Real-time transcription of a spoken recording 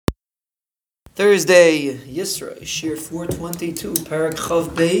Thursday, Yisra, Shir 422, Parak Chav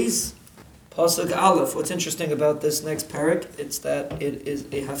Beis, Pasuk Aleph. What's interesting about this next parak? It's that it is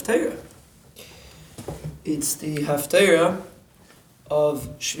a haftarah. It's the haftarah of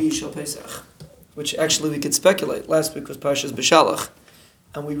Shvi Shel Pesach, which actually we could speculate. Last week was Parshas B'Shalach,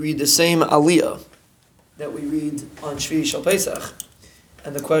 and we read the same aliyah that we read on Shvi Shel Pesach.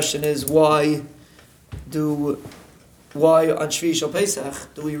 And the question is, why on Shvi Shel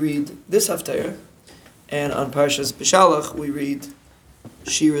Pesach do we read this haftarah, and on Parshas B'Shalach we read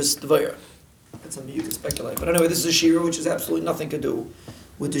Shiras Dvayah? That's something you can speculate. But anyway, this is a shira which has absolutely nothing to do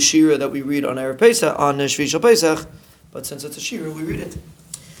with the shira that we read on Erev Pesach, on Shvi Shel Pesach, but since it's a shira, we read it.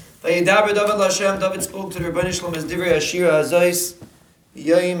 Vayidaber David LaShem, David spoke to the Rebbeinu Shalom as Divrei HaShira Hazais,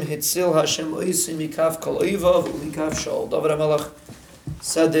 Yayim Hitzil Hashem Oisim Mikaf Kol Oivav Ulikaf Shol. David HaMelech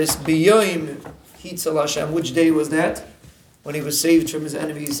said this, B'Yayim Hitzil Hashem. Which day was that? When he was saved from his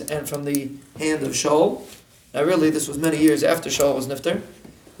enemies and from the hand of Shaul. Now really, this was many years after Shaul was nifter,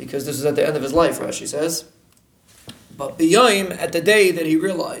 because this was at the end of his life, Rashi says. But B'Yayim, at the day that he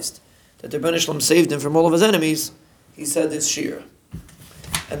realized that the Rebbeinu Shalom saved him from all of his enemies, he said this shira.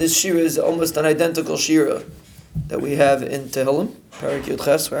 And this shira is almost an identical shira that we have in Tehillim, Parak Yud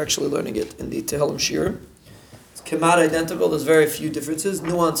Ches. We're actually learning it in the Tehillim shira. It's kemat identical. There's very few differences,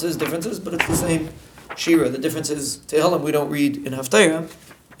 nuances, differences, but it's the same shira. The difference is Tehillim we don't read in Haftarah,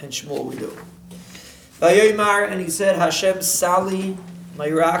 and Shmuel we do. Vayoymar, and he said, Hashem Sali, my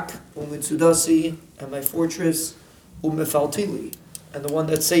rock, u'mitzudasi, and my fortress, u'mefaltili, and the one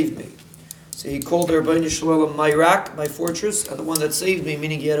that saved me. So he called the Rebbeinu Shalom my rock, my fortress, and the one that saved me,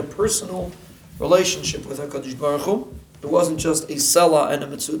 meaning he had a personal relationship with HaKadosh Baruch Hu. It wasn't just a Selah and a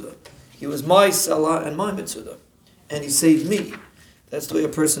Mitzudah. He was my Selah and my Mitzudah. And he saved me. That's the way a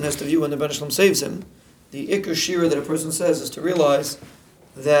person has to view when the Rebbeinu Shalom saves him. The Iker Shira that a person says is to realize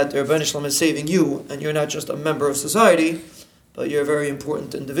that the Rebbeinu Shalom is saving you, and you're not just a member of society, but you're a very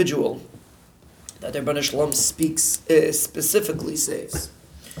important individual that the Rebbeinu Shalom specifically saves.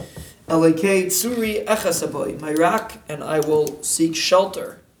 Elekei Tsuri Echasaboy, my rock, and I will seek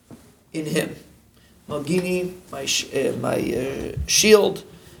shelter in him. Magini, my shield,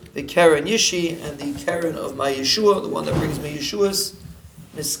 the Karen Yishi, and the Karen of my Yeshua, the one that brings me Yeshuas.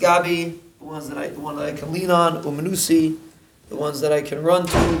 Miskabi, the one that I can lean on. Umanusi, the ones that I can run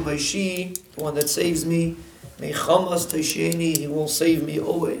to. Maishi, the one that saves me. Mechamas Taisheni, he will save me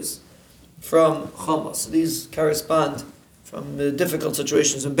always from Chamas. These correspond from difficult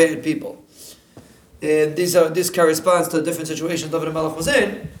situations and bad people. And this corresponds to the different situations David HaMelech was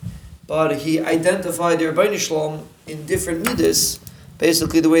in, but he identified the Rebbeinu Shalom in different midas,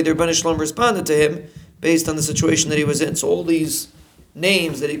 basically the way the Rebbeinu Shalom responded to him based on the situation that he was in. So all these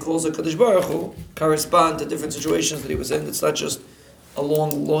names that he calls HaKadosh Baruch Hu correspond to different situations that he was in. It's not just a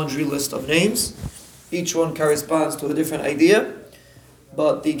long laundry list of names. Each one corresponds to a different idea.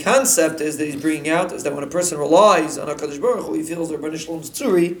 But the concept is that he's bringing out is that when a person relies on HaKadosh Baruch Hu, he feels the Rebbeinu Shalom's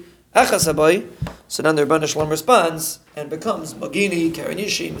tzuri, Echasabai, so then the Rebbeinu Shalom responds and becomes Magini, Karen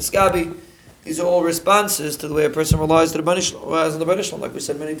Yishi, Miskabi. These are all responses to the way a person relies on the Rebbeinu Shalom, like we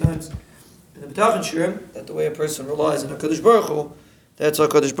said many times in the B'tachin Shirim, that the way a person relies on HaKadosh Baruch Hu, that's how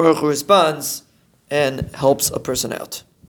HaKadosh Baruch Hu responds and helps a person out.